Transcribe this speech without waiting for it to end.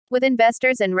With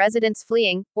investors and residents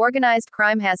fleeing, organized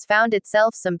crime has found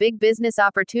itself some big business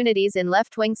opportunities in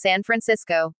left-wing San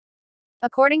Francisco.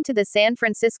 According to the San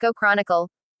Francisco Chronicle,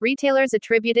 retailers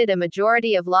attributed a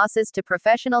majority of losses to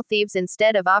professional thieves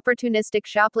instead of opportunistic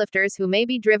shoplifters who may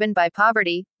be driven by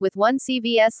poverty, with one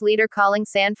CVS leader calling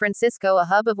San Francisco a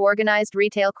hub of organized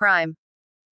retail crime.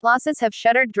 Losses have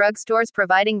shuttered drugstores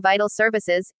providing vital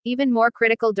services, even more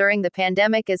critical during the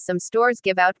pandemic as some stores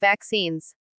give out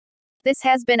vaccines. This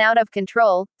has been out of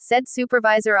control, said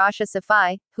Supervisor Asha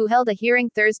Safai, who held a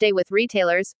hearing Thursday with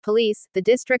retailers, police, the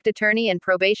district attorney and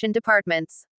probation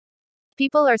departments.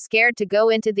 People are scared to go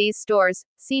into these stores,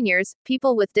 seniors,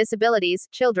 people with disabilities,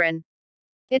 children.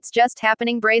 It's just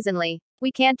happening brazenly.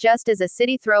 We can't just as a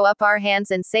city throw up our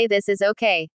hands and say this is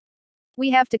okay.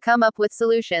 We have to come up with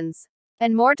solutions.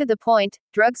 And more to the point,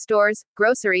 drugstores,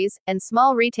 groceries, and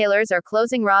small retailers are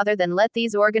closing rather than let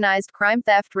these organized crime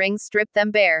theft rings strip them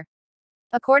bare.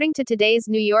 According to today's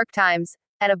New York Times,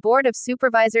 at a Board of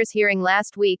Supervisors hearing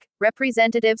last week,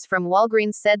 representatives from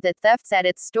Walgreens said that thefts at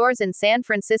its stores in San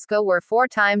Francisco were 4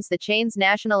 times the chain's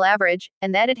national average,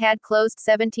 and that it had closed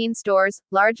 17 stores,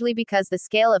 largely because the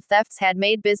scale of thefts had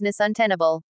made business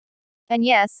untenable. And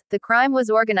yes, the crime was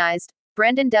organized.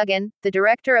 Brendan Duggan, the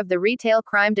director of the Retail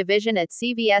Crime Division at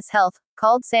CVS Health,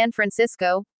 called San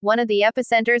Francisco one of the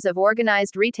epicenters of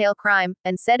organized retail crime,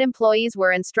 and said employees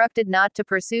were instructed not to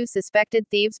pursue suspected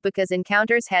thieves because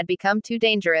encounters had become too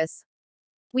dangerous.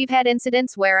 We've had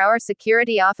incidents where our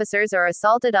security officers are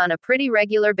assaulted on a pretty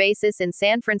regular basis in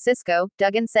San Francisco,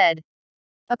 Duggan said.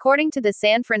 According to the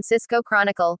San Francisco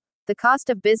Chronicle, the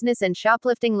cost of business and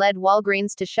shoplifting led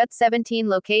Walgreens to shut 17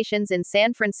 locations in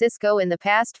San Francisco in the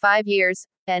past 5 years.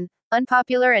 An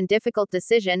unpopular and difficult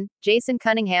decision, Jason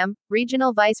Cunningham,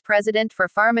 Regional Vice President for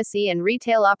Pharmacy and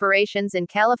Retail Operations in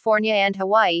California and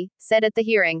Hawaii, said at the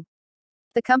hearing.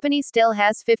 The company still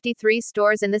has 53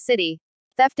 stores in the city.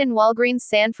 Theft in Walgreens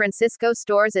San Francisco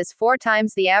stores is 4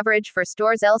 times the average for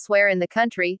stores elsewhere in the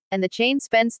country, and the chain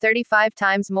spends 35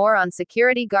 times more on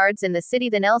security guards in the city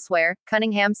than elsewhere,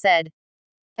 Cunningham said.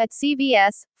 At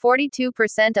CVS,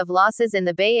 42% of losses in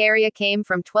the Bay Area came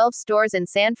from 12 stores in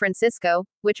San Francisco,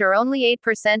 which are only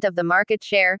 8% of the market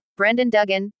share, Brendan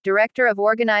Duggan, Director of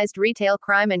Organized Retail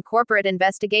Crime and Corporate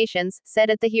Investigations,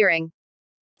 said at the hearing.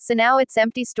 So now it's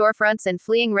empty storefronts and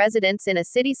fleeing residents in a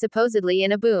city supposedly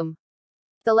in a boom.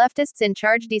 The leftists in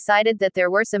charge decided that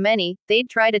there were so many, they'd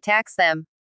try to tax them.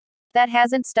 That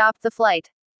hasn't stopped the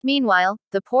flight. Meanwhile,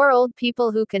 the poor old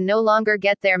people who can no longer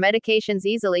get their medications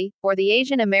easily, or the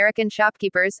Asian American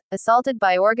shopkeepers, assaulted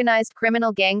by organized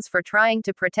criminal gangs for trying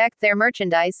to protect their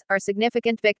merchandise, are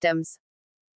significant victims.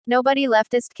 Nobody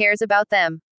leftist cares about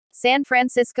them. San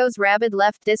Francisco's rabid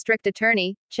left district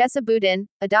attorney, Chesa Boudin,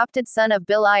 adopted son of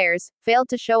Bill Ayers, failed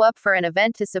to show up for an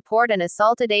event to support an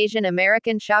assaulted Asian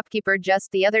American shopkeeper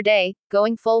just the other day,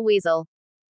 going full weasel.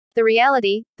 The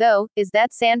reality, though, is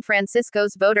that San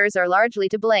Francisco's voters are largely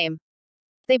to blame.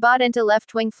 They bought into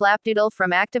left-wing flapdoodle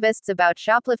from activists about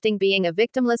shoplifting being a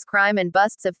victimless crime and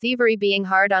busts of thievery being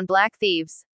hard on black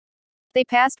thieves. They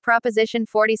passed Proposition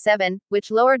 47, which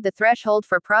lowered the threshold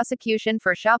for prosecution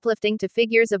for shoplifting to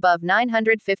figures above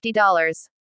 $950.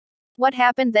 What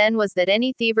happened then was that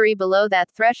any thievery below that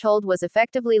threshold was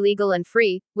effectively legal and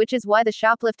free, which is why the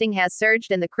shoplifting has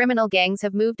surged and the criminal gangs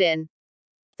have moved in.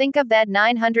 Think of that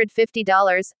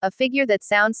 $950, a figure that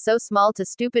sounds so small to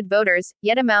stupid voters,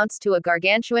 yet amounts to a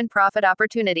gargantuan profit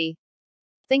opportunity.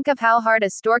 Think of how hard a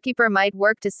storekeeper might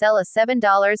work to sell a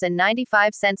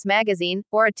 $7.95 magazine,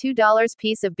 or a $2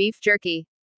 piece of beef jerky.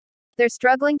 They're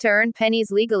struggling to earn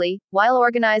pennies legally, while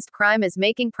organized crime is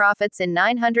making profits in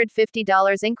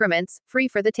 $950 increments, free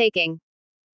for the taking.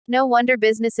 No wonder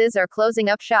businesses are closing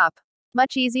up shop.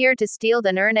 Much easier to steal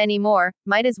than earn anymore,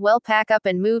 might as well pack up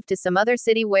and move to some other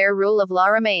city where rule of law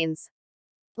remains.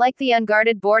 Like the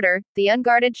unguarded border, the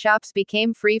unguarded shops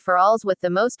became free for alls with the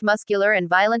most muscular and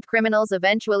violent criminals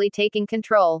eventually taking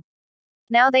control.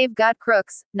 Now they've got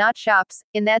crooks, not shops,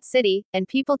 in that city, and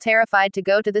people terrified to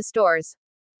go to the stores.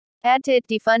 Add to it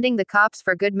defunding the cops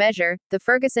for good measure, the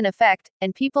Ferguson effect,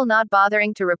 and people not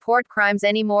bothering to report crimes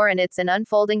anymore, and it's an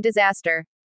unfolding disaster.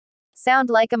 Sound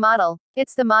like a model?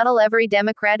 It's the model every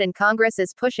Democrat in Congress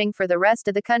is pushing for the rest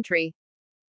of the country.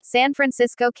 San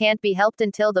Francisco can't be helped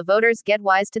until the voters get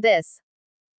wise to this.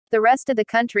 The rest of the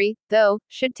country, though,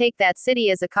 should take that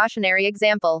city as a cautionary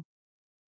example.